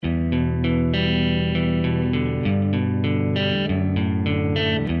Hey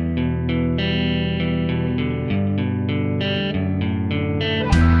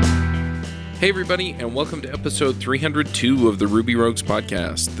everybody, and welcome to episode 302 of the Ruby Rogues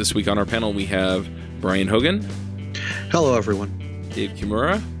podcast. This week on our panel we have Brian Hogan. Hello everyone. Dave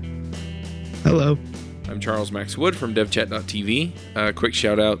Kimura. Hello. I'm Charles Max Wood from devchat.tv. Quick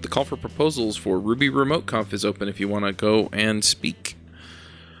shout out, the call for proposals for Ruby Remote Conf is open if you want to go and speak.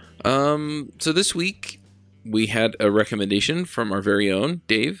 So this week we had a recommendation from our very own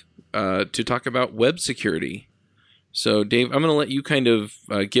Dave to talk about web security. So, Dave, I'm going to let you kind of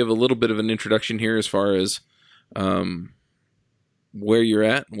give a little bit of an introduction here as far as where you're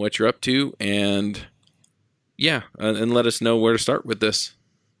at and what you're up to, and and let us know where to start with this.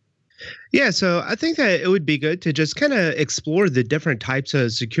 Yeah, so I think that it would be good to just kind of explore the different types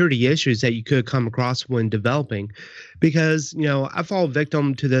of security issues that you could come across when developing. Because, I fall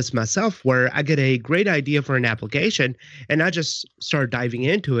victim to this myself where I get a great idea for an application and I just start diving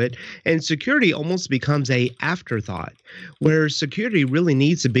into it. And security almost becomes a afterthought, where security really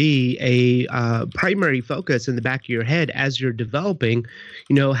needs to be a primary focus in the back of your head as you're developing.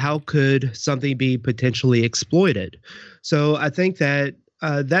 How could something be potentially exploited? So I think that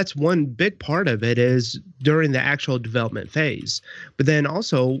that's one big part of it is during the actual development phase. But then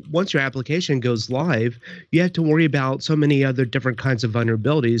also, once your application goes live, you have to worry about so many other different kinds of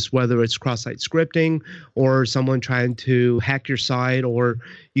vulnerabilities, whether it's cross-site scripting or someone trying to hack your site, or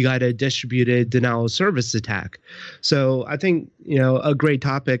you got a distributed denial of service attack. So I think, a great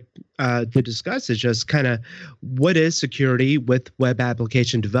topic to discuss is just kind of what is security with web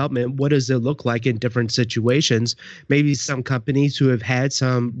application development? What does it look like in different situations? Maybe some companies who have had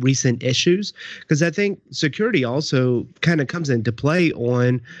some recent issues, because I think security also kind of comes into play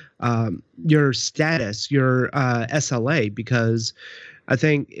on your status, your SLA, because I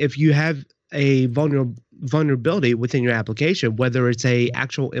think if you have a vulnerability within your application, whether it's a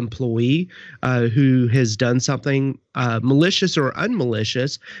actual employee who has done something malicious or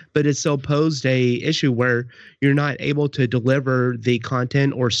unmalicious, but it's still posed a issue where you're not able to deliver the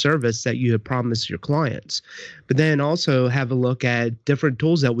content or service that you have promised your clients. But then also have a look at different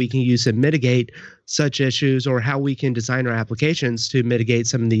tools that we can use to mitigate such issues, or how we can design our applications to mitigate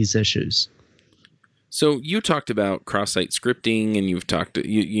some of these issues. So you talked about cross-site scripting, and you've talked,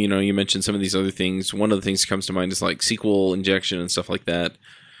 you mentioned some of these other things. One of the things that comes to mind is like SQL injection and stuff like that.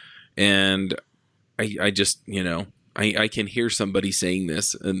 And I just, I can hear somebody saying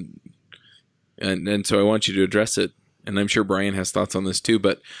this, and so I want you to address it. And I'm sure Brian has thoughts on this too.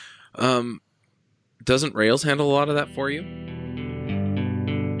 But doesn't Rails handle a lot of that for you?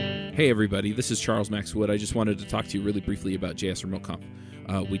 Hey everybody, this is Charles Max Wood. I just wanted to talk to you really briefly about JS Remote Conf.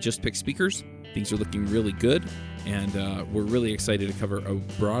 We just picked speakers. Things are looking really good, and we're really excited to cover a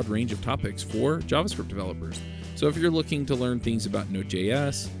broad range of topics for JavaScript developers. So if you're looking to learn things about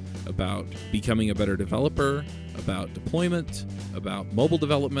Node.js, about becoming a better developer, about deployment, about mobile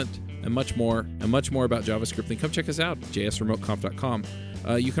development, and much more about JavaScript, then come check us out, jsremoteconf.com.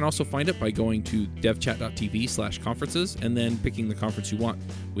 You can also find it by going to devchat.tv/conferences and then picking the conference you want.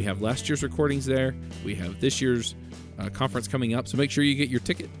 We have last year's recordings there. We have this year's conference coming up, so make sure you get your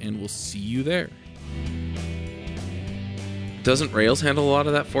ticket, and we'll see you there. Doesn't Rails handle a lot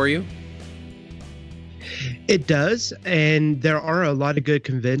of that for you? It does, and there are a lot of good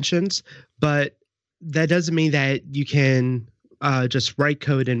conventions, but that doesn't mean that you can just write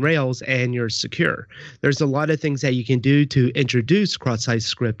code in Rails and you're secure. There's a lot of things that you can do to introduce cross-site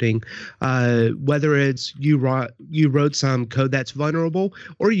scripting, whether it's you wrote some code that's vulnerable,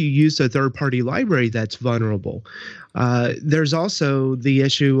 or you use a third-party library that's vulnerable. There's also the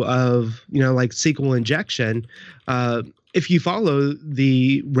issue of, like SQL injection. If you follow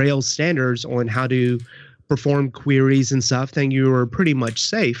the Rails standards on how to perform queries and stuff, then you are pretty much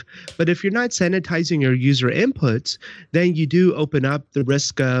safe. But if you're not sanitizing your user inputs, then you do open up the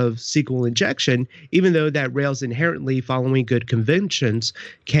risk of SQL injection, even though that Rails inherently following good conventions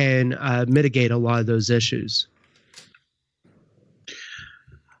can mitigate a lot of those issues.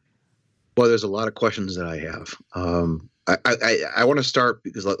 Well, there's a lot of questions that I have. I want to start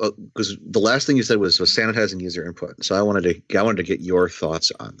because the last thing you said was sanitizing user input. So I wanted to get your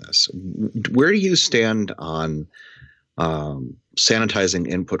thoughts on this. Where do you stand on sanitizing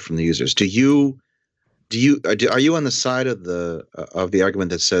input from the users? Are you on the side of the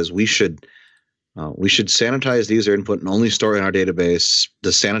argument that says we should sanitize the user input and only store in our database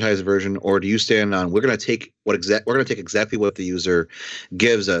the sanitized version, or do you stand on we're going to take exactly what the user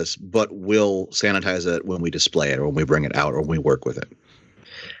gives us, but we'll sanitize it when we display it or when we bring it out or when we work with it?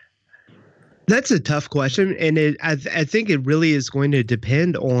 That's a tough question, and I think it really is going to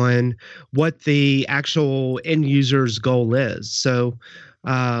depend on what the actual end user's goal is. So,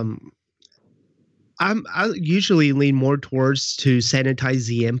 um, I usually lean more towards to sanitize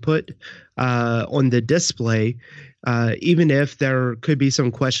the input on the display, even if there could be some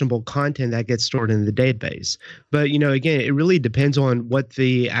questionable content that gets stored in the database. But again, it really depends on what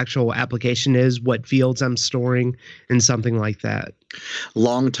the actual application is, what fields I'm storing, and something like that.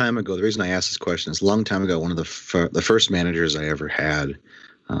 Long time ago, the reason I asked this question is, a long time ago, one of the first managers I ever had,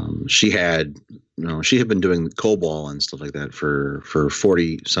 she had been doing COBOL and stuff like that for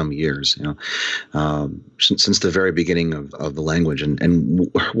 40 some years, since the very beginning of the language. And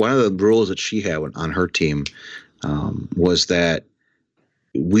one of the rules that she had on her team was that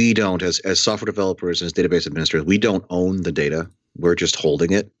we don't, as software developers, as database administrators, we don't own the data. We're just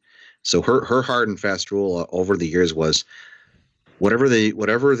holding it. So her hard and fast rule over the years was, whatever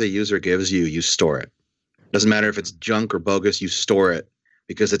the user gives you, you store it. Doesn't matter if it's junk or bogus, you store it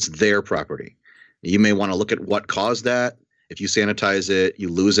because it's their property. You may want to look at what caused that. If you sanitize it, you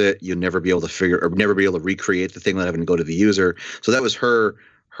lose it. You'll never be able to never be able to recreate the thing without having to go to the user. So that was her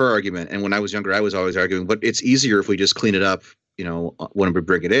argument. And when I was younger, I was always arguing, but it's easier if we just clean it up, when we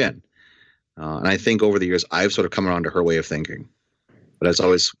bring it in. And I think over the years, I've sort of come around to her way of thinking. But that's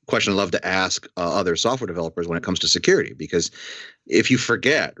always a question I love to ask other software developers when it comes to security, because if you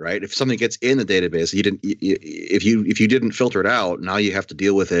forget, right, if something gets in the database, if you didn't filter it out, now you have to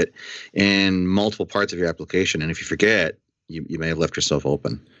deal with it in multiple parts of your application, and if you forget, you may have left yourself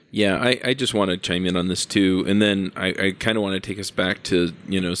open. Yeah, I just want to chime in on this too, and then I kind of want to take us back to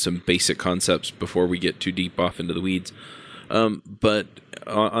some basic concepts before we get too deep off into the weeds. But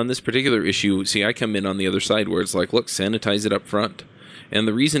on this particular issue, see, I come in on the other side where it's like, look, sanitize it up front. And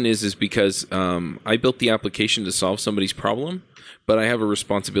the reason is because I built the application to solve somebody's problem, but I have a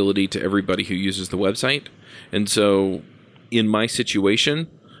responsibility to everybody who uses the website. And so in my situation,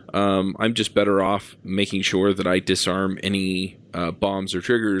 I'm just better off making sure that I disarm any bombs or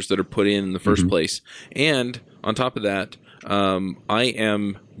triggers that are put in the first place. And on top of that, I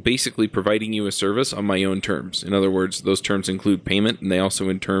am basically providing you a service on my own terms. In other words, those terms include payment, and they also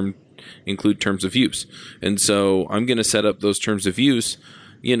include terms of use. And so I'm going to set up those terms of use,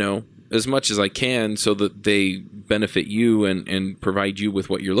 as much as I can so that they benefit you and provide you with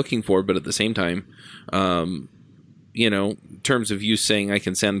what you're looking for. But at the same time, terms of use saying I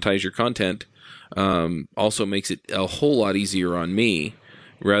can sanitize your content also makes it a whole lot easier on me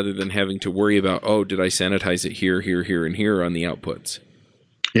rather than having to worry about, did I sanitize it here, and here on the outputs?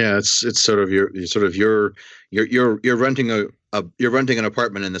 Yeah, it's sort of you're renting you're renting an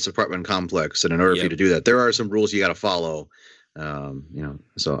apartment in this apartment complex, and in order for you to do that, there are some rules you got to follow.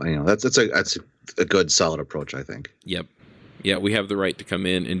 So that's a good solid approach, I think. Yep. Yeah, we have the right to come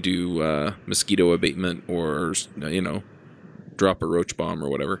in and do mosquito abatement or drop a roach bomb or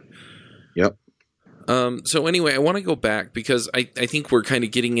whatever. Yep. So anyway, I want to go back because I think we're kind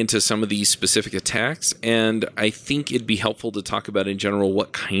of getting into some of these specific attacks, and I think it'd be helpful to talk about in general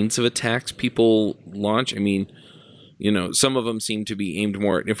what kinds of attacks people launch. I mean, some of them seem to be aimed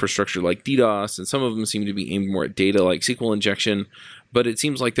more at infrastructure like DDoS, and some of them seem to be aimed more at data like SQL injection, but it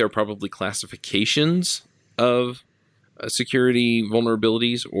seems like there are probably classifications of security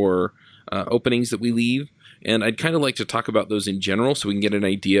vulnerabilities or openings that we leave. And I'd kind of like to talk about those in general so we can get an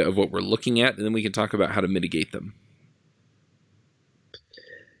idea of what we're looking at, and then we can talk about how to mitigate them.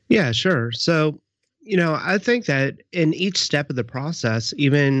 Yeah, sure. So, I think that in each step of the process,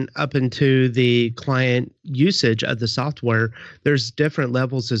 even up into the client usage of the software, there's different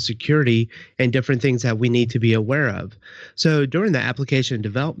levels of security and different things that we need to be aware of. So during the application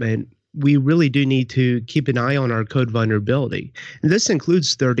development, we really do need to keep an eye on our code vulnerability. And this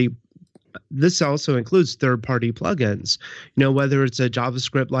also includes third-party plugins, whether it's a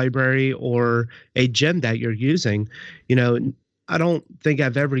JavaScript library or a gem that you're using. I don't think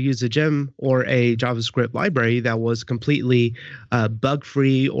I've ever used a gem or a JavaScript library that was completely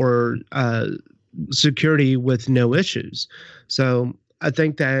bug-free or security with no issues. So I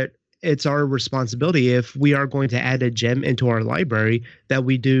think that it's our responsibility, if we are going to add a gem into our library, that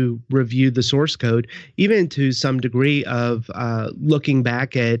we do review the source code, even to some degree of looking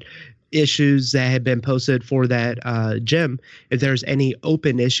back at issues that have been posted for that gem. If there's any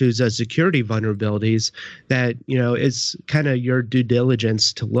open issues of security vulnerabilities, that it's kind of your due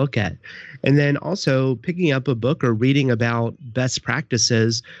diligence to look at. And then also picking up a book or reading about best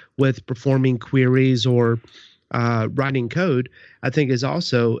practices with performing queries or writing code, I think is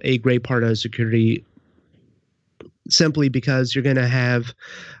also a great part of security, simply because you're going to have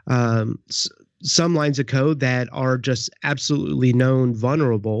some lines of code that are just absolutely known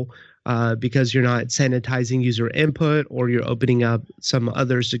vulnerable because you're not sanitizing user input or you're opening up some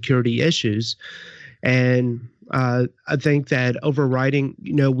other security issues. And I think that overriding,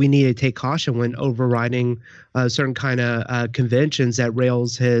 we need to take caution when overriding certain kind of conventions that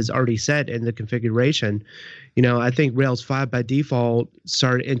Rails has already set in the configuration. I think Rails 5 by default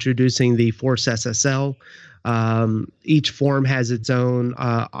started introducing the Force SSL. Each form has its own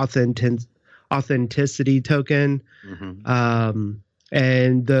authenticity token. Mm-hmm.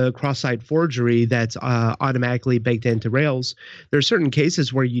 And the cross-site forgery that's automatically baked into Rails. There are certain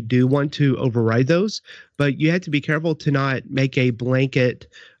cases where you do want to override those, but you have to be careful to not make a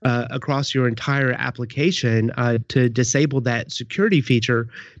blanket across your entire application to disable that security feature,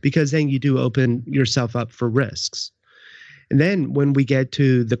 because then you do open yourself up for risks. And then when we get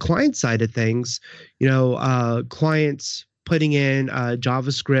to the client side of things, clients putting in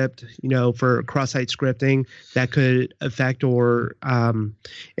JavaScript, for cross-site scripting that could affect or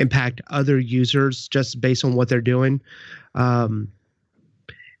impact other users just based on what they're doing. And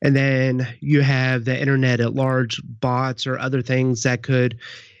then you have the internet at large, bots or other things that could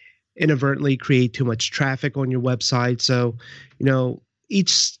inadvertently create too much traffic on your website. So,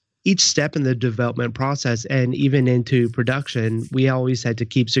 each step in the development process and even into production, we always had to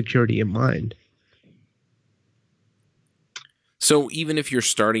keep security in mind. So even if you're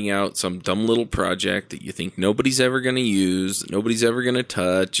starting out some dumb little project that you think nobody's ever going to use, nobody's ever going to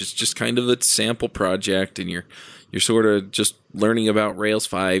touch, it's just kind of a sample project, and you're sort of just learning about Rails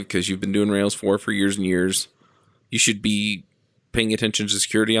 5 because you've been doing Rails 4 for years and years, you should be paying attention to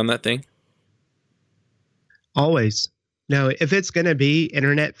security on that thing? Always. Now, if it's going to be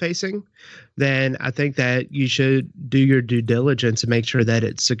internet facing, then I think that you should do your due diligence and make sure that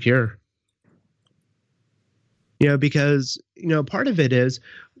it's secure. Because, part of it is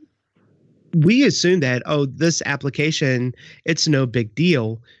we assume that, this application, it's no big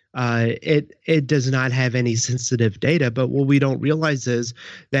deal. It does not have any sensitive data. But what we don't realize is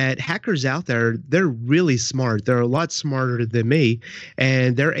that hackers out there, they're really smart. They're a lot smarter than me.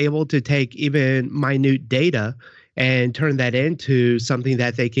 And they're able to take even minute data and turn that into something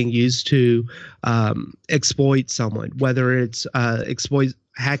that they can use to exploit someone, whether it's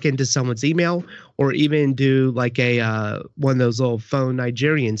hack into someone's email or even do like a one of those little phone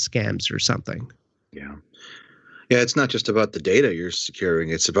Nigerian scams or something. Yeah, it's not just about the data you're securing;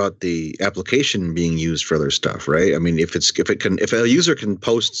 it's about the application being used for other stuff, right? I mean, if a user can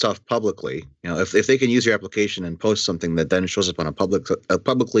post stuff publicly, if they can use your application and post something that then shows up on a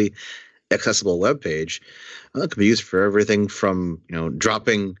publicly accessible web page, it can be used for everything from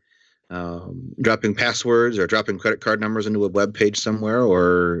dropping passwords or dropping credit card numbers into a web page somewhere,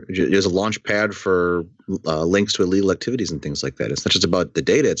 or as a launch pad for links to illegal activities and things like that. It's not just about the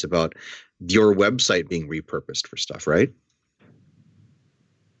data; it's about your website being repurposed for stuff, right?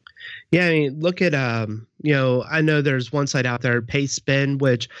 Yeah, I mean, look at I know there's one site out there, Pastebin,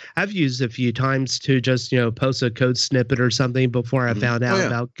 which I've used a few times to just post a code snippet or something before I found out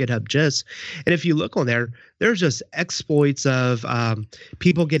about GitHub Gist. And if you look on there, there's just exploits of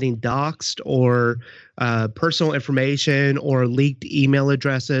people getting doxxed or personal information or leaked email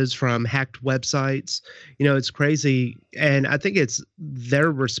addresses from hacked websites. It's crazy, and I think it's their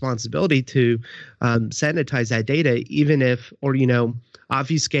responsibility to sanitize that data, even if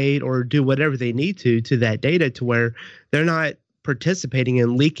obfuscate or do whatever they need to that data to where they're not participating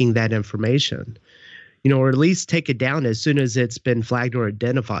in leaking that information, or at least take it down as soon as it's been flagged or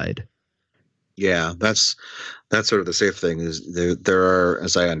identified. Yeah, that's sort of the safe thing. Is there are,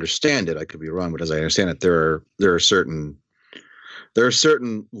 as I understand it, I could be wrong, but as I understand it, there are certain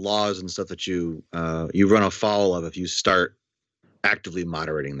laws and stuff that you run afoul of if you start actively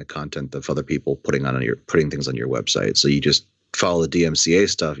moderating the content of other people putting things on your website. So you just follow the DMCA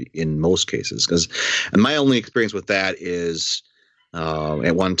stuff in most cases, and my only experience with that is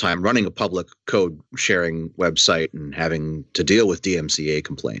at one time running a public code sharing website and having to deal with DMCA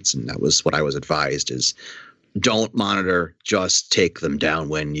complaints, and that was what I was advised: is don't monitor, just take them down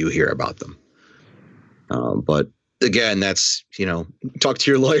when you hear about them. But again, that's talk to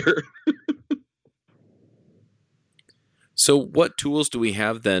your lawyer. So what tools do we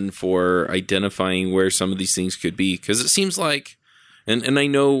have then for identifying where some of these things could be? Because it seems like, and I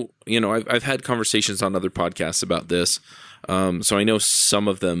know, I've had conversations on other podcasts about this, so I know some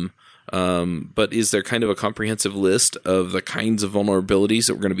of them, but is there kind of a comprehensive list of the kinds of vulnerabilities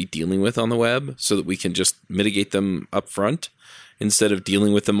that we're going to be dealing with on the web so that we can just mitigate them up front instead of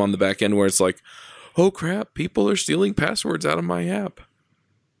dealing with them on the back end where it's like, oh crap, people are stealing passwords out of my app?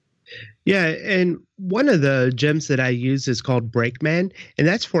 Yeah, and one of the gems that I use is called Brakeman, and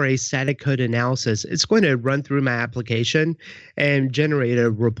that's for a static code analysis. It's going to run through my application and generate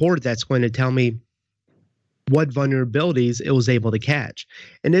a report that's going to tell me what vulnerabilities it was able to catch.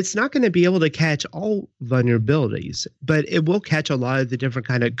 And it's not going to be able to catch all vulnerabilities, but it will catch a lot of the different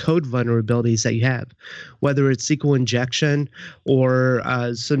kind of code vulnerabilities that you have, whether it's SQL injection or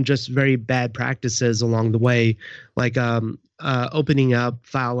some just very bad practices along the way, like opening up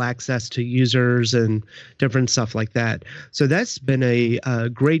file access to users and different stuff like that. So that's been a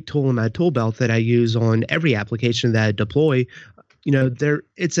great tool in my tool belt that I use on every application that I deploy.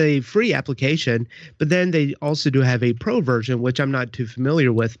 It's a free application, but then they also do have a pro version, which I'm not too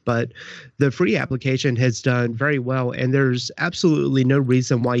familiar with, but the free application has done very well, and there's absolutely no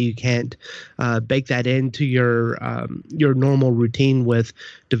reason why you can't bake that into your normal routine with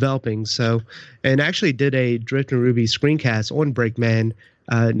developing. So, and actually did a Drift and Ruby screencast on Brakeman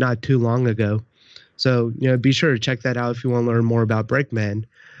not too long ago. So, be sure to check that out if you want to learn more about Brakeman.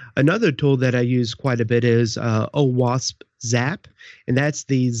 Another tool that I use quite a bit is OWASP Zap, and that's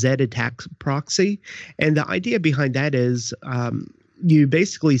the Z attack proxy. And the idea behind that is you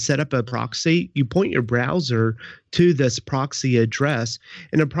basically set up a proxy, you point your browser to this proxy address,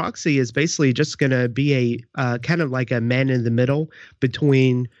 and a proxy is basically just going to be a kind of like a man in the middle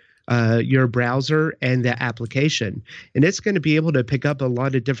between your browser and the application, and it's going to be able to pick up a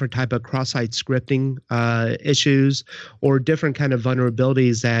lot of different type of cross-site scripting issues or different kind of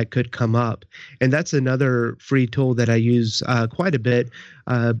vulnerabilities that could come up. And that's another free tool that I use quite a bit,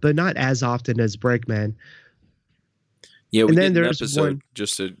 but not as often as Brakeman. Yeah, we did an episode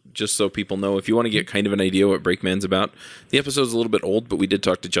just so people know. If you want to get kind of an idea what Brakeman's about, the episode's a little bit old, but we did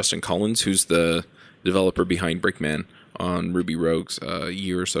talk to Justin Collins, who's the developer behind Brakeman, on Ruby Rogues a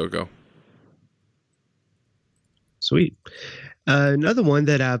year or so ago. Sweet. Another one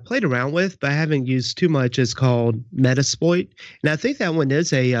that I played around with, but I haven't used too much, is called Metasploit. And I think that one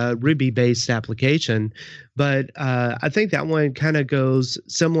is a Ruby-based application, but I think that one kind of goes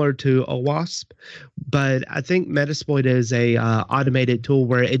similar to OWASP. But I think Metasploit is a automated tool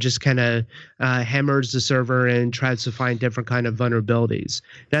where it just kind of hammers the server and tries to find different kind of vulnerabilities.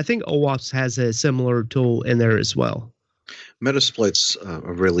 And I think OWASP has a similar tool in there as well. Metasploit's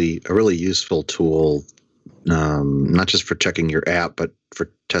a really useful tool, not just for checking your app, but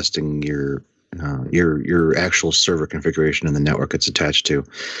for testing your actual server configuration in the network it's attached to.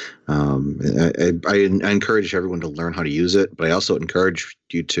 I encourage everyone to learn how to use it, but I also encourage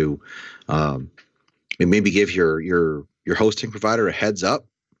you to maybe give your hosting provider a heads up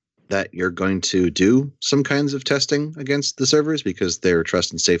that you're going to do some kinds of testing against the servers, because their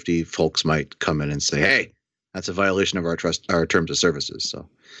trust and safety folks might come in and say, "Hey, that's a violation of our terms of services." So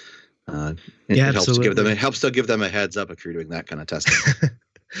it helps to give them a heads up if you're doing that kind of testing.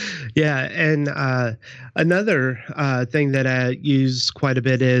 Yeah, and another thing that I use quite a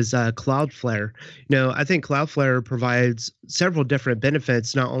bit is Cloudflare. I think Cloudflare provides several different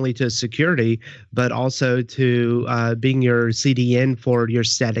benefits, not only to security, but also to being your CDN for your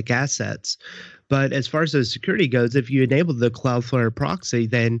static assets. But as far as the security goes, if you enable the Cloudflare proxy,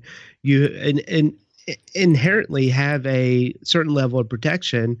 then you inherently have a certain level of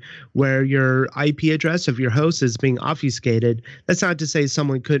protection where your IP address of your host is being obfuscated. That's not to say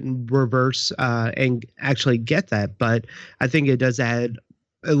someone couldn't reverse and actually get that, but I think it does add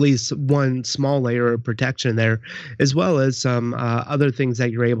at least one small layer of protection there, as well as some other things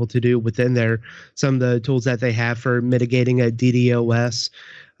that you're able to do within there. Some of the tools that they have for mitigating a DDoS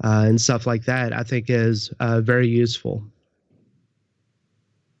and stuff like that, I think is very useful.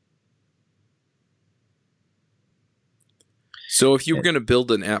 So if you were going to build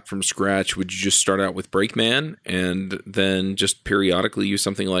an app from scratch, would you just start out with Brakeman and then just periodically use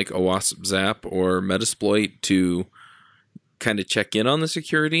something like OWASP Zap or Metasploit to kind of check in on the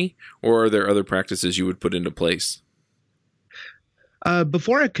security? Or are there other practices you would put into place?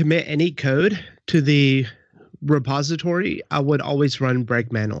 Before I commit any code to the repository, I would always run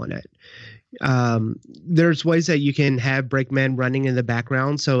Brakeman on it. There's ways that you can have Brakeman running in the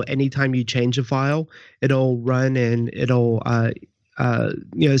background, so anytime you change a file, it'll run and it'll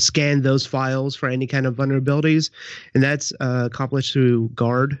scan those files for any kind of vulnerabilities, and that's accomplished through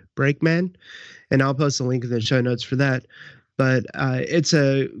Guard Brakeman, and I'll post a link in the show notes for that. But it's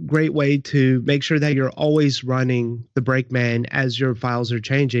a great way to make sure that you're always running the Brakeman as your files are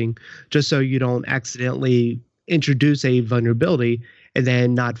changing, just so you don't accidentally introduce a vulnerability and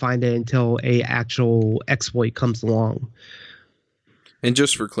then not find it until a actual exploit comes along. And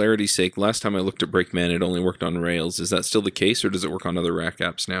just for clarity's sake, last time I looked at Brakeman, it only worked on Rails. Is that still the case, or does it work on other Rack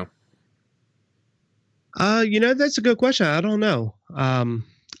apps now? That's a good question. I don't know.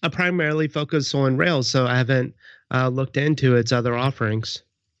 I primarily focus on Rails, so I haven't looked into its other offerings.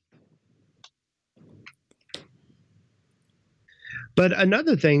 But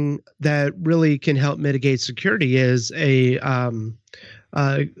another thing that really can help mitigate security is a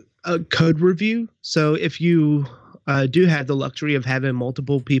code review. So if you do have the luxury of having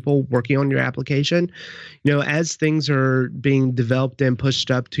multiple people working on your application, as things are being developed and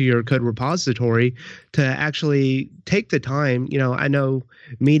pushed up to your code repository, to actually take the time. I know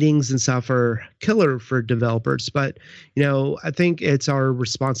meetings and stuff are killer for developers, but I think it's our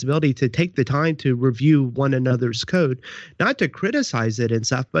responsibility to take the time to review one another's code, not to criticize it and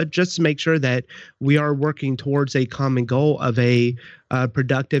stuff, but just to make sure that we are working towards a common goal of a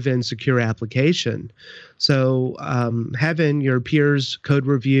productive and secure application. So having your peers code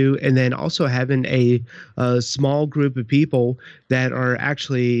review, and then also having a small group of people that are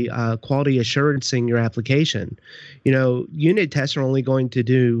actually quality assurancing your application. Unit tests are only going to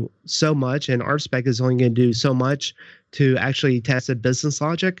do so much, and RSpec is only going to do so much to actually test the business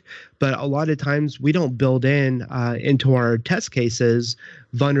logic. But a lot of times we don't build into our test cases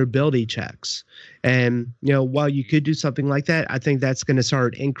vulnerability checks. And, while you could do something like that, I think that's going to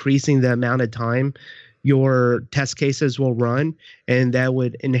start increasing the amount of time your test cases will run, and that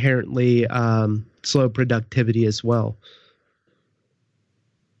would inherently slow productivity as well.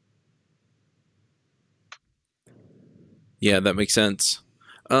 Yeah, that makes sense.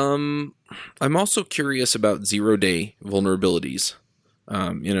 I'm also curious about zero-day vulnerabilities.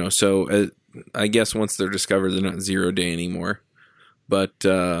 So I guess once they're discovered, they're not zero-day anymore. But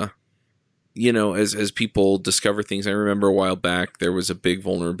as people discover things, I remember a while back there was a big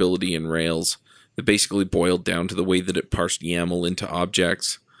vulnerability in Rails that basically boiled down to the way that it parsed YAML into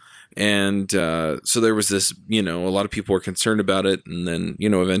objects. And so there was this, a lot of people were concerned about it, and then,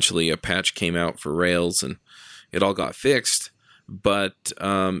 eventually a patch came out for Rails and it all got fixed. But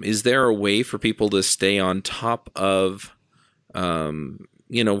is there a way for people to stay on top of,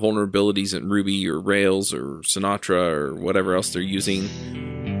 vulnerabilities in Ruby or Rails or Sinatra or whatever else they're using?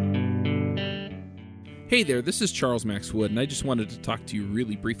 Hey there, this is Charles Max Wood, and I just wanted to talk to you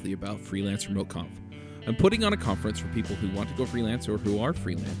really briefly about Freelance Remote Conf. I'm putting on a conference for people who want to go freelance or who are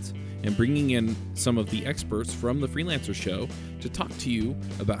freelance, and bringing in some of the experts from the Freelancer Show to talk to you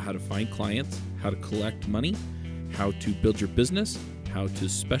about how to find clients, how to collect money, how to build your business, how to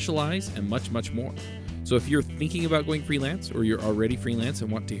specialize, and much, much more. So if you're thinking about going freelance, or you're already freelance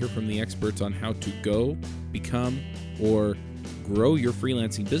and want to hear from the experts on how to go, become, or grow your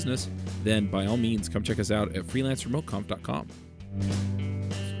freelancing business, then by all means, come check us out at freelanceremoteconf.com.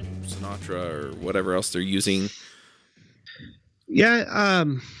 Sinatra or whatever else they're using. Yeah,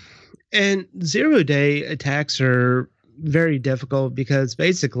 and zero-day attacks are very difficult because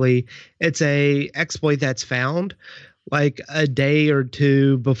basically it's a exploit that's found like a day or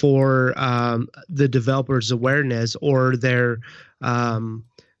two before the developer's awareness or their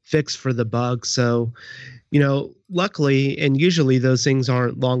fix for the bug. So, luckily and usually those things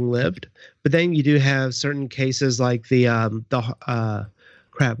aren't long-lived. But then you do have certain cases like the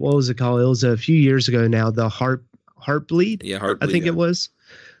what was it called? It was a few years ago now. The Heartbleed. Yeah, Heartbleed. I think it was.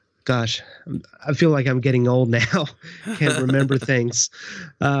 Gosh, I feel like I'm getting old now. Can't remember things.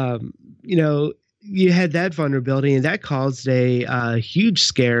 You had that vulnerability, and that caused a huge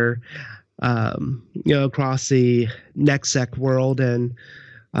scare, across the NextSec world. And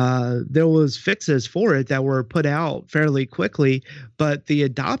there was fixes for it that were put out fairly quickly, but the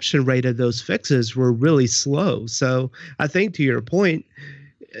adoption rate of those fixes were really slow. So I think, to your point,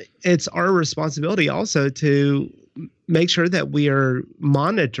 it's our responsibility also to make sure that we are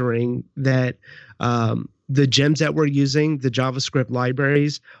monitoring that the gems that we're using, the JavaScript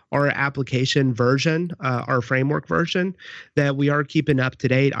libraries, our application version, our framework version, that we are keeping up to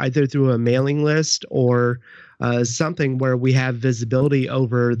date either through a mailing list or something where we have visibility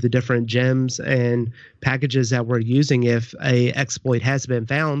over the different gems and packages that we're using if a exploit has been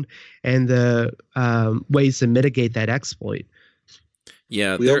found, and the ways to mitigate that exploit.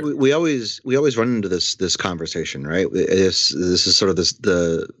 Yeah, we always run into this conversation, right? This is sort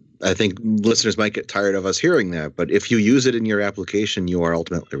of I think listeners might get tired of us hearing that, but if you use it in your application, you are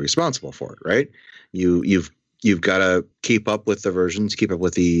ultimately responsible for it, right? You've got to keep up with the versions, keep up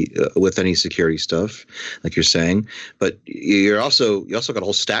with with any security stuff, like you're saying. But you also got a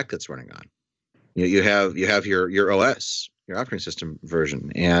whole stack that's running on. You have your OS, your operating system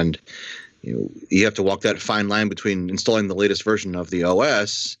version, and you have to walk that fine line between installing the latest version of the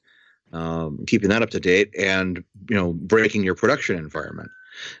OS, keeping that up to date, and breaking your production environment.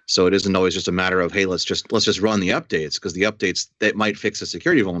 So it isn't always just a matter of, hey, let's just run the updates, because the updates that might fix a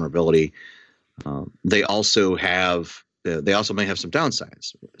security vulnerability, they also have they also may have some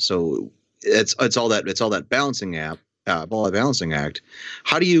downsides. So it's all that balancing act.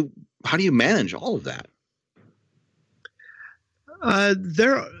 How do you manage all of that? I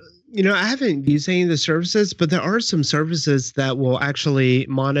haven't used any of the services, but there are some services that will actually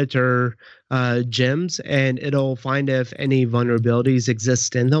monitor gems, and it'll find if any vulnerabilities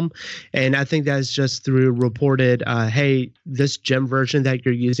exist in them. And I think that's just through reported, hey, this gem version that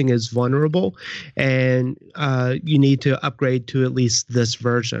you're using is vulnerable, and you need to upgrade to at least this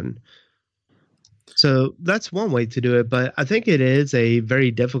version. So that's one way to do it, but I think it is a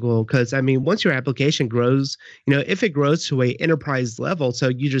very difficult because, I mean, once your application grows, if it grows to a enterprise level, so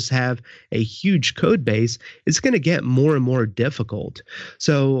you just have a huge code base, it's going to get more and more difficult.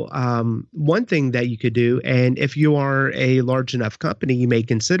 So one thing that you could do, and if you are a large enough company, you may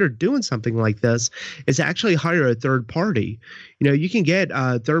consider doing something like this, is actually hire a third party. You can get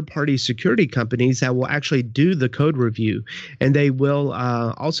third-party security companies that will actually do the code review, and they will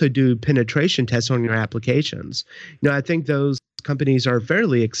also do penetration tests on your applications. I think those companies are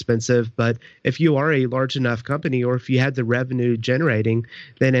fairly expensive, but if you are a large enough company, or if you had the revenue generating,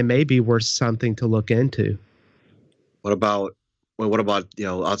 then it may be worth something to look into. What about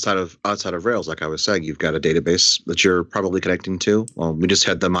outside of Rails? Like I was saying, you've got a database that you're probably connecting to. Well, we just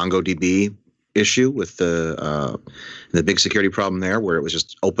had the MongoDB issue with the big security problem there, where it was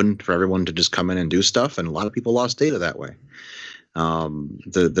just open for everyone to just come in and do stuff, and a lot of people lost data that way.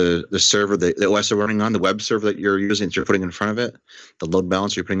 The server, the OS are running on, the web server that you're using, that you're putting in front of it, the load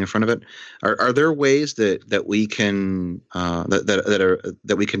balancer you're putting in front of it. Are there ways that we can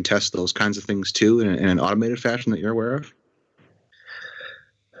that we can test those kinds of things too in an automated fashion that you're aware of?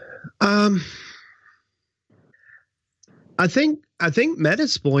 I think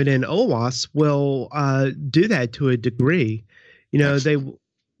Metasploit and OWASP will do that to a degree. They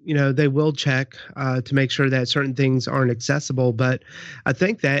will check to make sure that certain things aren't accessible. But I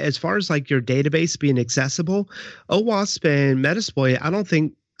think that as far as like your database being accessible, OWASP and Metasploit, I don't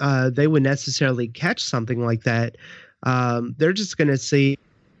think they would necessarily catch something like that. They're just going to see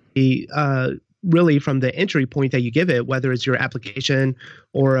really from the entry point that you give it, whether it's your application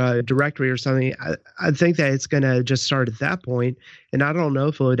or a directory or something. I think that it's going to just start at that point, and I don't know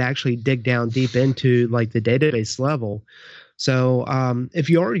if it would actually dig down deep into like the database level. So if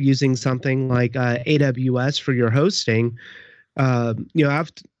you're using something like AWS for your hosting,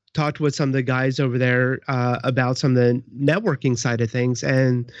 I've talked with some of the guys over there about some of the networking side of things,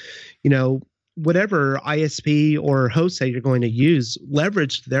 and whatever ISP or host that you're going to use,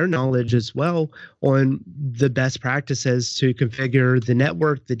 leverage their knowledge as well on the best practices to configure the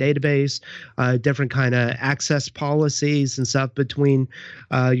network, the database, different kind of access policies and stuff between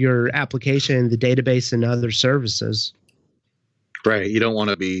your application, the database, and other services. Right. You don't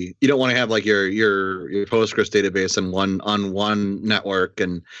want to have like your Postgres database on one network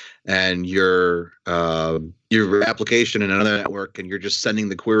and your application in another network, and you're just sending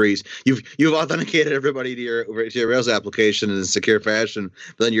the queries. You've authenticated everybody to your Rails application in a secure fashion,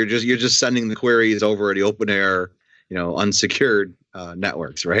 but then you're just sending the queries over the open air, unsecured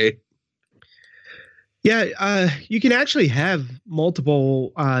networks, right? Yeah, you can actually have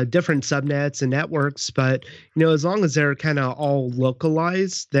multiple different subnets and networks, but as long as they're kind of all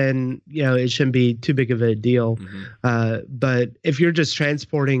localized, then it shouldn't be too big of a deal. Mm-hmm. But if you're just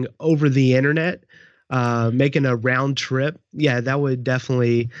transporting over the internet, making a round trip, yeah, that would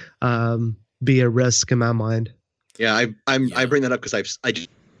definitely be a risk in my mind. Yeah, I bring that up because I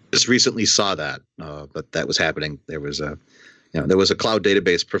just recently saw that, but that was happening. There was a cloud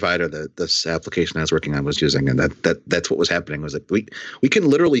database provider that this application I was working on was using, and that's what was happening. Was that we can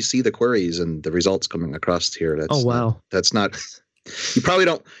literally see the queries and the results coming across here. That's not. You probably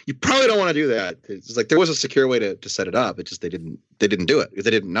don't want to do that. It's like there was a secure way to set it up. It just they didn't do it because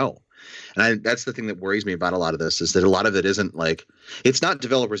they didn't know. And that's the thing that worries me about a lot of this, is that a lot of it isn't like, it's not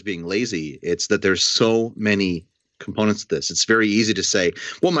developers being lazy. It's that there's so many components to this. It's very easy to say,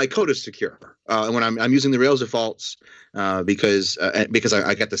 well, my code is secure. And when I'm using the Rails defaults because I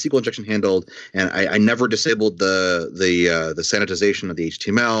got the SQL injection handled, and I never disabled the sanitization of the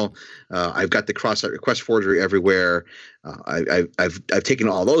HTML. I've got the cross-site request forgery everywhere. I've taken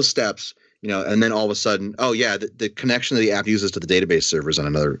all those steps, and then all of a sudden, oh yeah, the connection that the app uses to the database servers on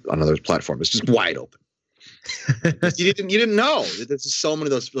another platform is just wide open. you didn't know. There's so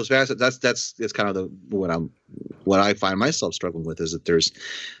many of those facets. That's kind of what I find myself struggling with, is that there's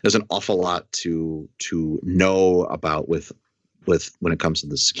an awful lot to know about with when it comes to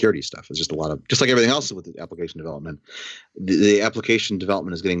the security stuff. It's just a lot of, just like everything else with the application development. The application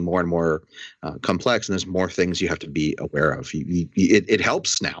development is getting more and more complex, and there's more things you have to be aware of. It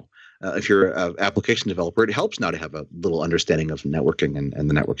helps now. if you're an application developer, it helps now to have a little understanding of networking and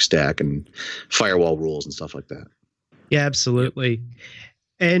the network stack and firewall rules and stuff like that. Yeah, absolutely.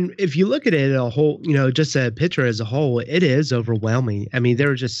 And if you look at it as a whole, just a picture as a whole, it is overwhelming. I mean, there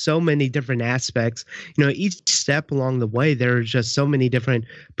are just so many different aspects. Each step along the way, there are just so many different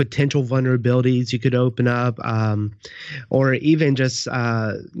potential vulnerabilities you could open up, or even just,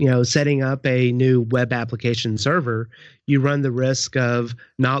 setting up a new web application server. You run the risk of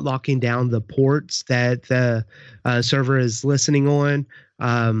not locking down the ports that the server is listening on,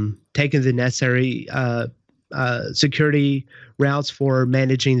 taking the necessary security routes for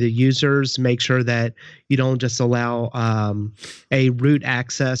managing the users, make sure that you don't just allow a root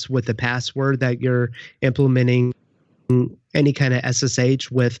access with the password, that you're implementing any kind of SSH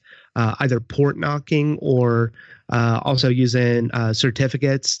with either port knocking or also using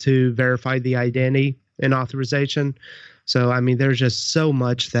certificates to verify the identity and authorization. So, I mean, there's just so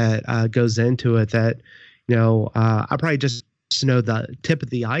much that goes into it that, I probably just know the tip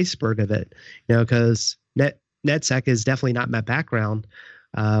of the iceberg of it, because NetSec is definitely not my background,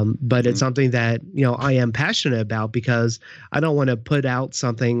 but it's something that, I am passionate about, because I don't want to put out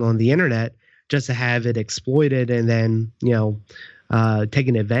something on the internet just to have it exploited and then,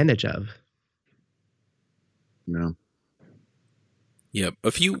 taken advantage of. No. Yep.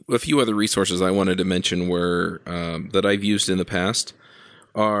 A few other resources I wanted to mention were that I've used in the past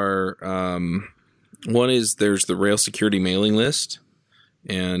are one is there's the Rails security mailing list.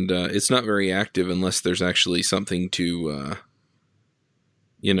 And it's not very active unless there's actually something to,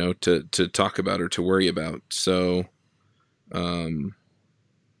 to talk about or to worry about. So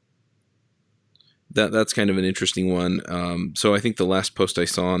that's kind of an interesting one. So I think the last post I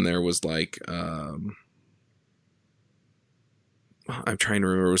saw on there was like, I'm trying to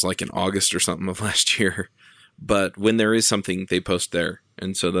remember, it was like in August or something of last year. But when there is something, they post there.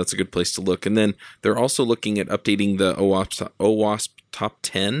 And so that's a good place to look. And then they're also looking at updating the OWASP Top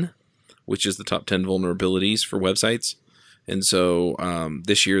 10, which is the top 10 vulnerabilities for websites. And so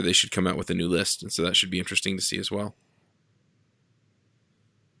this year they should come out with a new list. And so that should be interesting to see as well.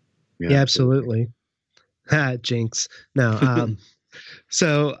 Yeah, absolutely. Jinx. No.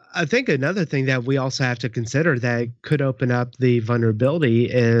 So I think another thing that we also have to consider that could open up the vulnerability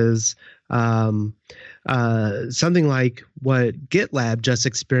is something like what GitLab just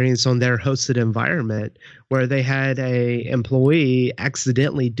experienced on their hosted environment, where they had a employee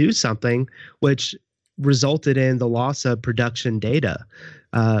accidentally do something which resulted in the loss of production data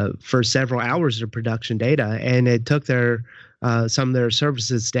for several hours of production data, and it took their some of their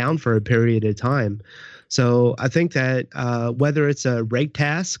services down for a period of time. So I think that whether it's a rake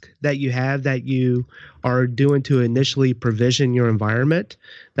task that you have that you are doing to initially provision your environment,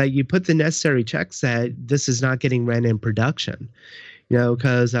 that you put the necessary checks that this is not getting ran in production.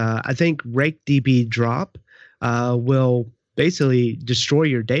 Because I think RakeDB drop will basically destroy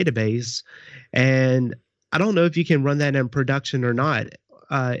your database. And I don't know if you can run that in production or not.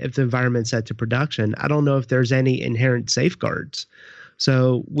 If the environment's set to production, I don't know if there's any inherent safeguards.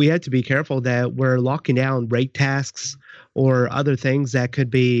 So we have to be careful that we're locking down rake tasks or other things that could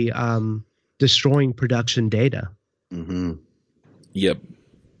be destroying production data. Mm-hmm. Yep.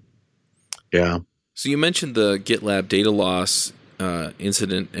 Yeah. So you mentioned the GitLab data loss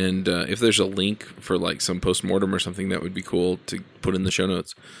incident, and if there's a link for like some postmortem or something, that would be cool to put in the show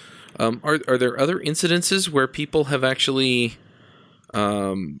notes. Are there other incidences where people have actually,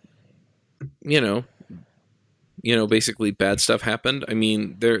 basically bad stuff happened? I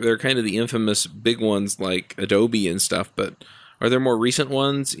mean, they're kind of the infamous big ones like Adobe and stuff, but are there more recent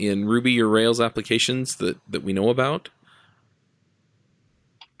ones in Ruby or Rails applications that we know about?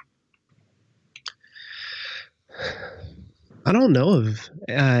 I don't know of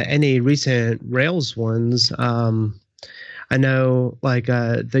any recent Rails ones. I know like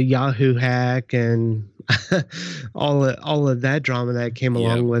the Yahoo hack and all of that drama that came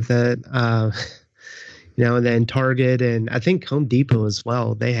along with it. And then Target and I think Home Depot as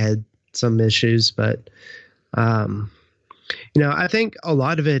well. They had some issues, but I think a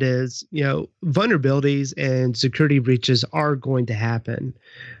lot of it is, vulnerabilities and security breaches are going to happen.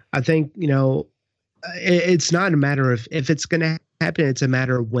 I think, it's not a matter of if it's going to happen, it's a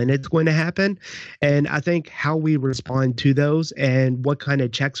matter of when it's going to happen. And I think how we respond to those and what kind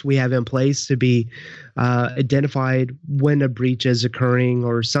of checks we have in place to be identified when a breach is occurring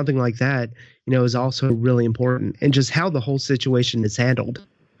or something like that, is also really important. And just how the whole situation is handled.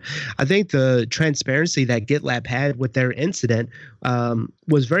 I think the transparency that GitLab had with their incident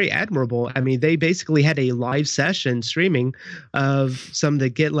was very admirable. I mean, they basically had a live session streaming of some of the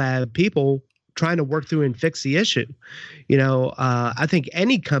GitLab people trying to work through and fix the issue. I think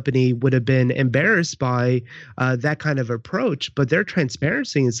any company would have been embarrassed by that kind of approach, but their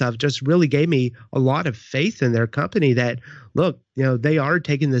transparency and stuff just really gave me a lot of faith in their company that, look, they are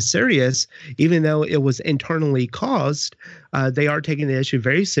taking this serious, even though it was internally caused. They are taking the issue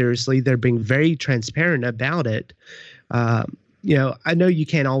very seriously. They're being very transparent about it. I know you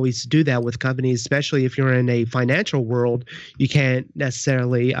can't always do that with companies, especially if you're in a financial world. You can't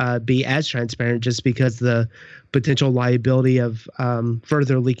necessarily be as transparent just because the potential liability of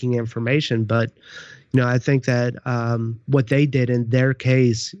further leaking information. But, I think that what they did in their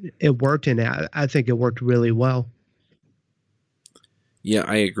case, it worked, and I think it worked really well. Yeah,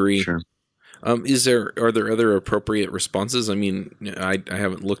 I agree. Sure. Are there other appropriate responses? I mean, I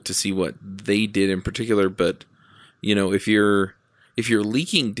haven't looked to see what they did in particular, but if you're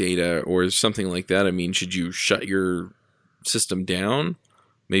leaking data or something like that, I mean, should you shut your system down?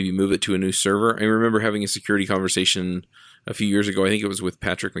 Maybe move it to a new server? I remember having a security conversation a few years ago. I think it was with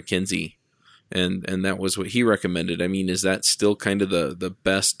Patrick McKenzie, and that was what he recommended. I mean, is that still kind of the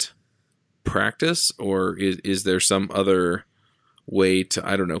best practice, or is there some other way to,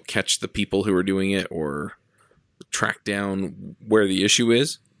 I don't know, catch the people who are doing it or track down where the issue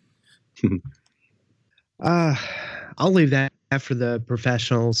is? I'll leave that for the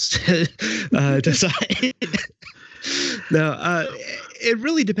professionals to decide. No, it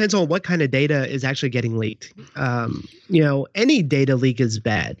really depends on what kind of data is actually getting leaked. Any data leak is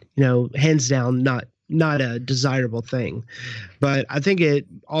bad. Hands down, not a desirable thing. But I think it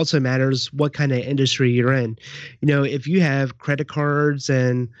also matters what kind of industry you're in. If you have credit cards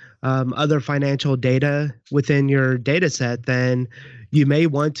and other financial data within your data set, then you may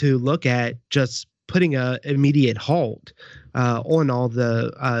want to look at just putting an immediate halt on all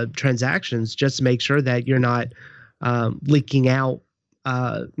the transactions, just to make sure that you're not leaking out,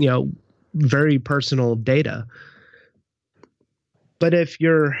 very personal data. But if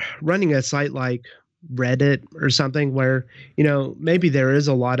you're running a site like Reddit or something where, maybe there is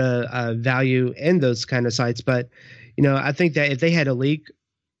a lot of value in those kind of sites, but, I think that if they had a leak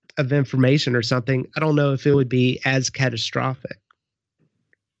of information or something, I don't know if it would be as catastrophic.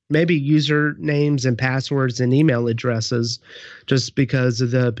 Maybe usernames and passwords and email addresses, just because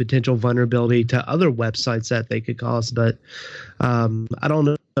of the potential vulnerability to other websites that they could cause. But I don't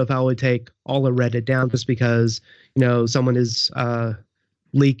know if I would take all of Reddit down just because, someone is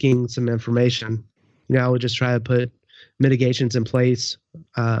leaking some information. I would just try to put mitigations in place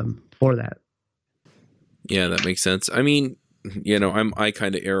for that. Yeah, that makes sense. I mean, I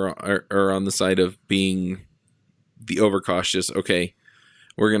kind of err on the side of being the overcautious. Okay,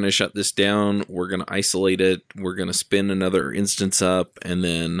 we're going to shut this down. We're going to isolate it. We're going to spin another instance up, and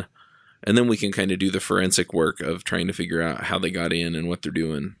then we can kind of do the forensic work of trying to figure out how they got in and what they're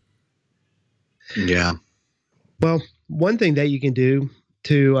doing. Yeah. Well, one thing that you can do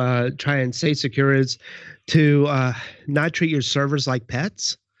to try and stay secure is to not treat your servers like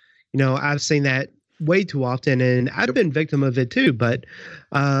pets. I've seen that way too often, and I've been victim of it too. But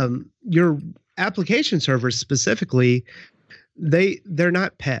your application servers specifically, they're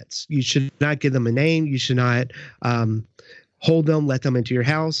not pets. You should not give them a name. You should not hold them, let them into your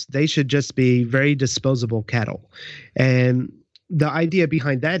house. They should just be very disposable cattle. And the idea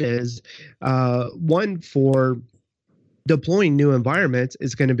behind that is, one, for deploying new environments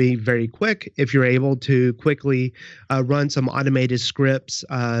is going to be very quick if you're able to quickly run some automated scripts,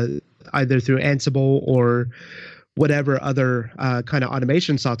 either through Ansible or whatever other kind of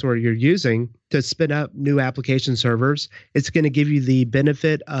automation software you're using to spin up new application servers. It's going to give you the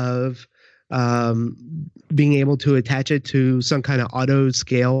benefit of being able to attach it to some kind of auto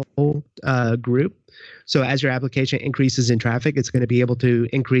scale group. So as your application increases in traffic, it's going to be able to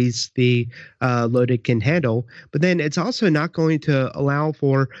increase the load it can handle. But then it's also not going to allow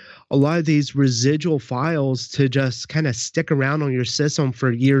for a lot of these residual files to just kind of stick around on your system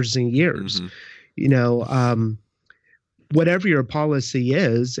for years and years. Mm-hmm. Whatever your policy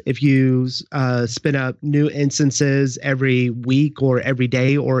is, if you spin up new instances every week or every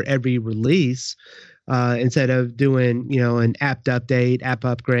day or every release, instead of doing, an app update, app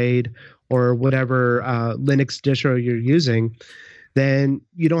upgrade, or whatever Linux distro you're using, then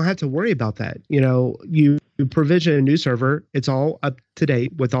you don't have to worry about that. You provision a new server. It's all up to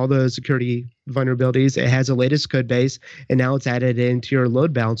date with all the security vulnerabilities. It has the latest code base, and now it's added into your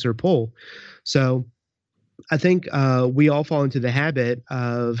load balancer pool. So I think we all fall into the habit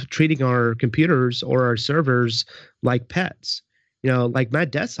of treating our computers or our servers like pets. like my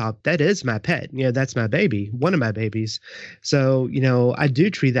desktop, that is my pet. That's my baby, one of my babies. So, I do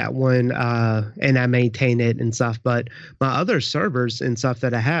treat that one and I maintain it and stuff. But my other servers and stuff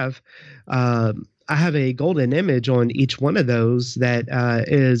that I have a golden image on each one of those that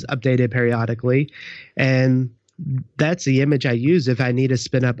is updated periodically. And that's the image I use if I need to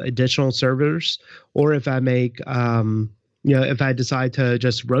spin up additional servers, or if I make, if I decide to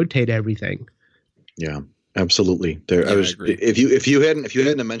just rotate everything. Yeah. Absolutely. Yeah, I was. agree. If you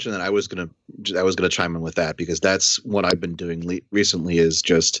hadn't mentioned that, I was gonna chime in with that, because that's what I've been doing recently. Is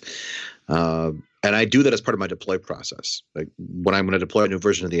just, and I do that as part of my deploy process. Like when I'm going to deploy a new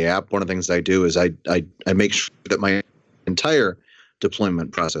version of the app, one of the things I do is I make sure that my entire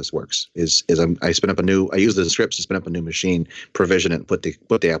deployment process works. I use the scripts to spin up a new machine, provision it, put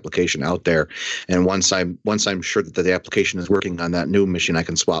the application out there, and once I'm sure that the application is working on that new machine, I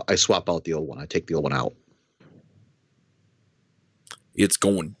swap out the old one. I take the old one out. It's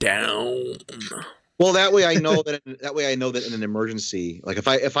going down. Well, that way I know that in an emergency, like if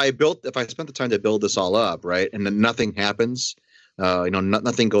I spent the time to build this all up, right, and then nothing happens,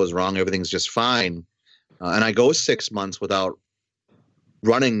 nothing goes wrong, everything's just fine, and I go 6 months without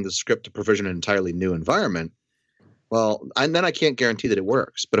running the script to provision an entirely new environment, well, and then I can't guarantee that it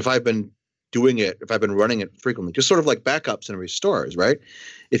works. But if I've been running it frequently, just sort of like backups and restores, right?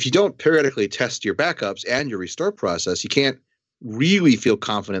 If you don't periodically test your backups and your restore process, you can't really feel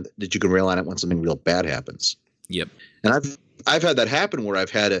confident that you can rely on it when something real bad happens. Yep. And I've had that happen where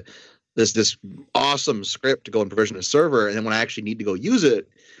I've had this awesome script to go and provision a server, and then when I actually need to go use it,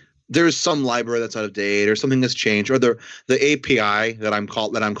 there's some library that's out of date, or something that's changed, or the API that I'm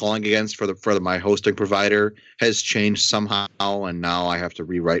calling against for my hosting provider has changed somehow, and now I have to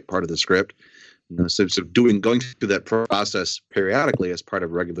rewrite part of the script. So going through that process periodically as part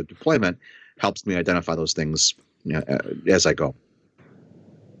of regular deployment helps me identify those things as I go.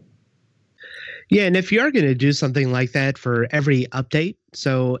 Yeah, and if you are going to do something like that for every update,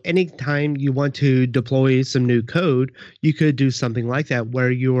 so anytime you want to deploy some new code, you could do something like that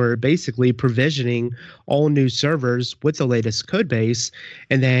where you're basically provisioning all new servers with the latest code base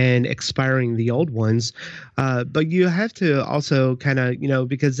and then expiring the old ones. But you have to also kind of,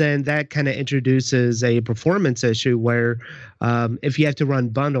 because then that kind of introduces a performance issue where if you have to run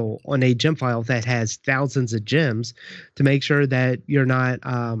bundle on a gem file that has thousands of gems, to make sure that you're not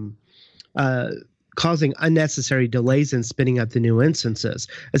causing unnecessary delays in spinning up the new instances,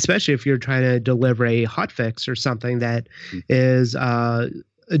 especially if you're trying to deliver a hotfix or something that is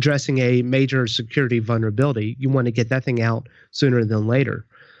addressing a major security vulnerability. You want to get that thing out sooner than later.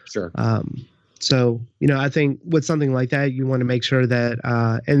 Sure. So, I think with something like that, you want to make sure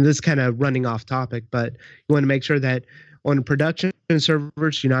that, and this is kind of running off topic, but you want to make sure that on production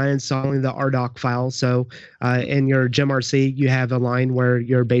servers, you're not installing the RDoc file. So in your GemRC, you have a line where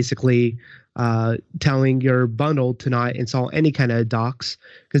you're basically telling your bundle to not install any kind of docs,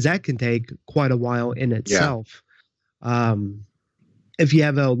 because that can take quite a while in itself. Yeah. If you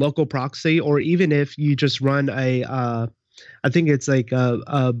have a local proxy, or even if you just run I think it's like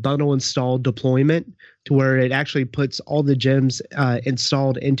a bundle install deployment, to where it actually puts all the gems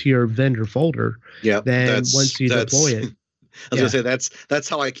installed into your vendor folder. Yeah. Then once you deploy it. I was gonna say that's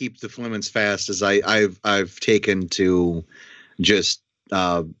how I keep deployments fast. Is I've taken to just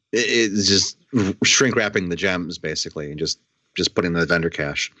it's just shrink wrapping the gems basically, and just putting the vendor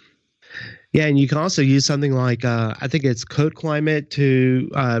cache. Yeah, and you can also use something like I think it's Code Climate to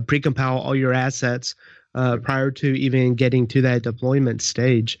precompile all your assets prior to even getting to that deployment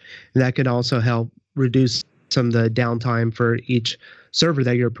stage. And that could also help reduce some of the downtime for each server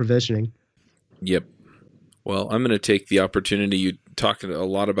that you're provisioning. Yep. Well, I'm going to take the opportunity. You talked a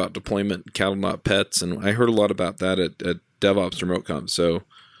lot about deployment, cattle not pets, and I heard a lot about that at DevOps Remote Conf. So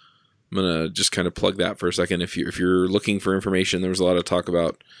I'm going to just kind of plug that for a second. If you're looking for information, there was a lot of talk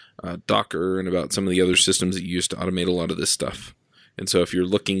about Docker and about some of the other systems that you use to automate a lot of this stuff. And so if you're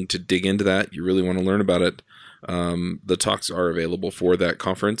looking to dig into that, you really want to learn about it, the talks are available for that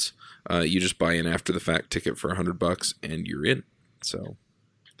conference. You just buy an after the fact ticket for $100 and you're in. So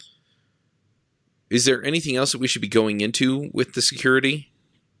is there anything else that we should be going into with the security?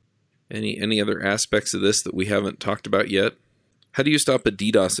 Any other aspects of this that we haven't talked about yet? How do you stop a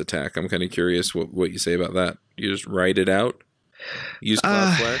DDoS attack? I'm kind of curious what you say about that. You just write it out? Use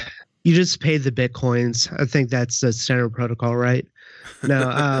Cloudflare? You just pay the Bitcoins. I think that's the standard protocol, right?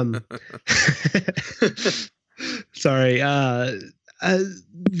 No, sorry.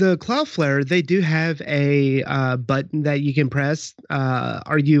 The Cloudflare, they do have a button that you can press.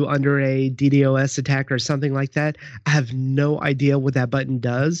 Are you under a DDoS attack or something like that? I have no idea what that button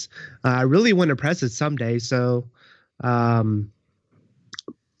does. I really want to press it someday. So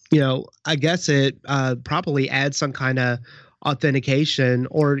I guess it probably adds some kind of authentication,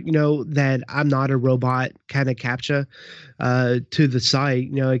 or that I'm not a robot kind of captcha to the site.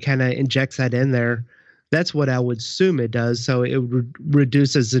 It kind of injects that in there. That's what I would assume it does. So it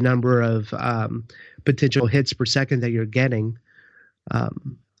reduces the number of potential hits per second that you're getting.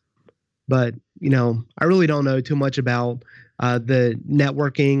 But I really don't know too much about the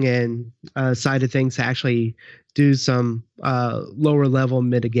networking and side of things to actually do some lower level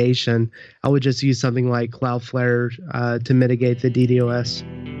mitigation. I would just use something like Cloudflare to mitigate the DDoS.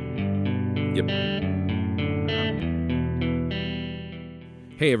 Yep.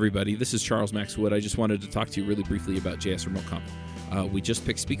 Hey everybody, this is Charles Max Wood. I just wanted to talk to you really briefly about JS Remote Conf. We just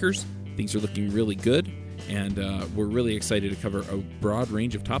picked speakers. Things are looking really good, and we're really excited to cover a broad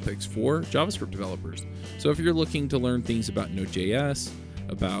range of topics for JavaScript developers. So if you're looking to learn things about Node.js,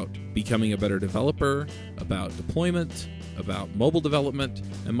 about becoming a better developer, about deployment, about mobile development,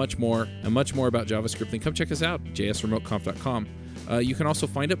 and much more about JavaScript, then come check us out, jsremoteconf.com. You can also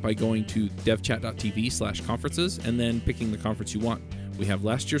find it by going to devchat.tv/conferences and then picking the conference you want. We have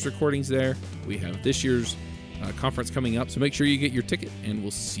last year's recordings there. We have this year's conference coming up, so make sure you get your ticket, and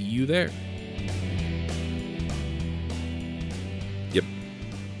we'll see you there. Yep.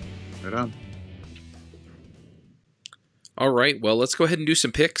 Right on. All right, well, let's go ahead and do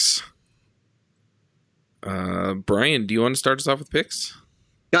some picks. Brian, do you want to start us off with picks?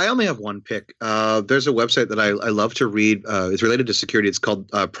 Yeah, I only have one pick. There's a website that I love to read. It's related to security. It's called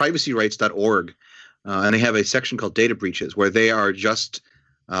privacyrights.org. And they have a section called data breaches, where they are just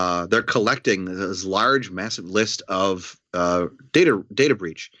they're collecting this large, massive list of data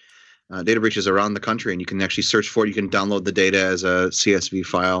breaches around the country, and you can actually search for it. You can download the data as a CSV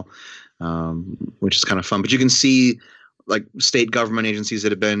file, which is kind of fun. But you can see like state government agencies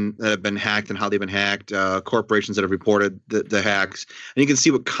that have been hacked and how they've been hacked, corporations that have reported the hacks, and you can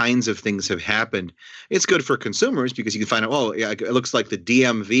see what kinds of things have happened. It's good for consumers because you can find out, oh, yeah, it looks like the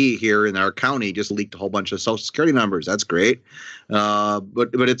DMV here in our county just leaked a whole bunch of social security numbers. That's great, but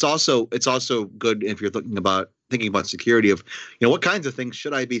it's also good if you're thinking about security of what kinds of things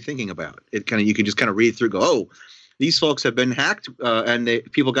should I be thinking about. You can just kind of read through, go, oh, these folks have been hacked, and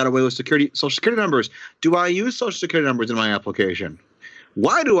people got away with social security numbers. Do I use social security numbers in my application?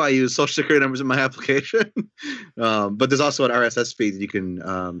 Why do I use social security numbers in my application? But there's also an RSS feed that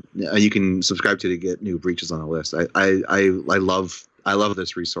you can subscribe to get new breaches on the list. I love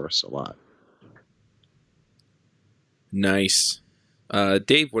this resource a lot. Nice,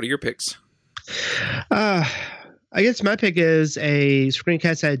 Dave. What are your picks? I guess my pick is a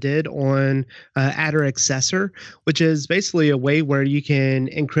screencast I did on Adder Accessor, which is basically a way where you can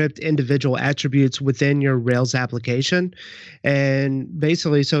encrypt individual attributes within your Rails application. And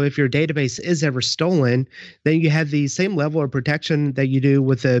basically, so if your database is ever stolen, then you have the same level of protection that you do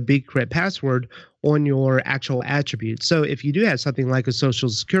with a bcrypt password on your actual attributes. So if you do have something like a social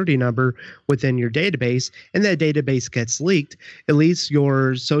security number within your database and that database gets leaked, at least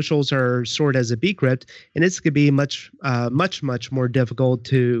your socials are stored as a bcrypt, and it's going to be much more difficult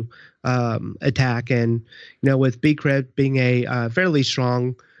to attack. And with bcrypt being a fairly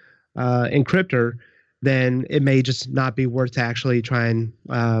strong encryptor, then it may just not be worth to actually try and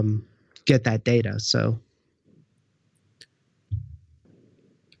get that data. So,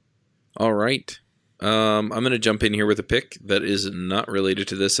 all right. I'm going to jump in here with a pick that is not related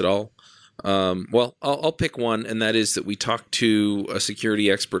to this at all. Well, I'll pick one, and that is that we talked to a security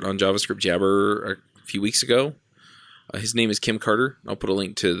expert on JavaScript Jabber a few weeks ago. His name is Kim Carter. I'll put a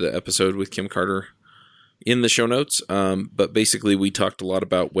link to the episode with Kim Carter in the show notes. But basically, we talked a lot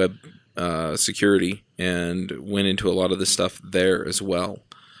about web security and went into a lot of the stuff there as well.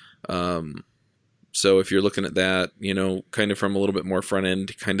 So if you're looking at that, kind of from a little bit more front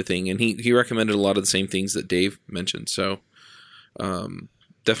end kind of thing, and he recommended a lot of the same things that Dave mentioned. So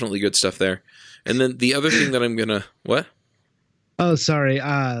definitely good stuff there. And then the other thing that I'm gonna what? Oh, sorry,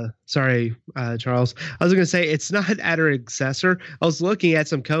 Charles. I was gonna say it's not Adder Accessor. I was looking at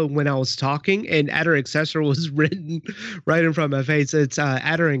some code when I was talking, and Adder Accessor was written right in front of my face. It's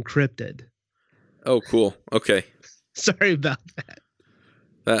Adder Encrypted. Oh, cool. Okay. Sorry about that.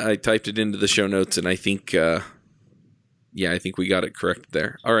 I typed it into the show notes, and I think, I think we got it correct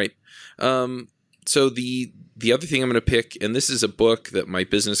there. All right. So the other thing I'm going to pick, and this is a book that my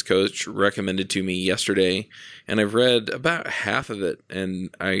business coach recommended to me yesterday, and I've read about half of it. And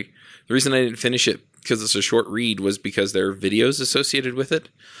the reason I didn't finish it because it's a short read was because there are videos associated with it.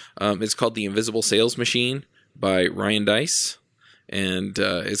 It's called The Invisible Sales Machine by Ryan Deiss, and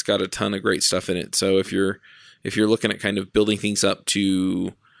it's got a ton of great stuff in it. So if you're looking at kind of building things up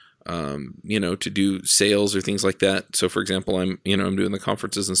to to do sales or things like that. So for example, I'm doing the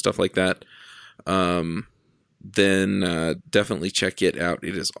conferences and stuff like that. Then definitely check it out.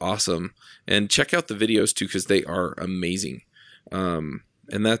 It is awesome. And check out the videos too, because they are amazing. And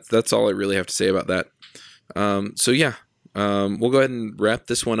that's all I really have to say about that. So yeah, we'll go ahead and wrap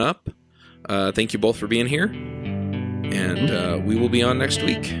this one up. Thank you both for being here. And we will be on next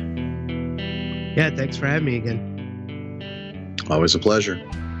week. Yeah, thanks for having me again. Always a pleasure.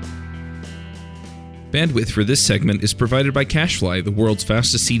 Bandwidth for this segment is provided by CacheFly, the world's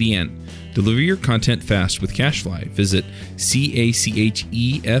fastest CDN. Deliver your content fast with CacheFly. Visit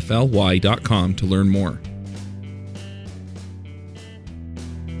CACHEFLY.com to learn more.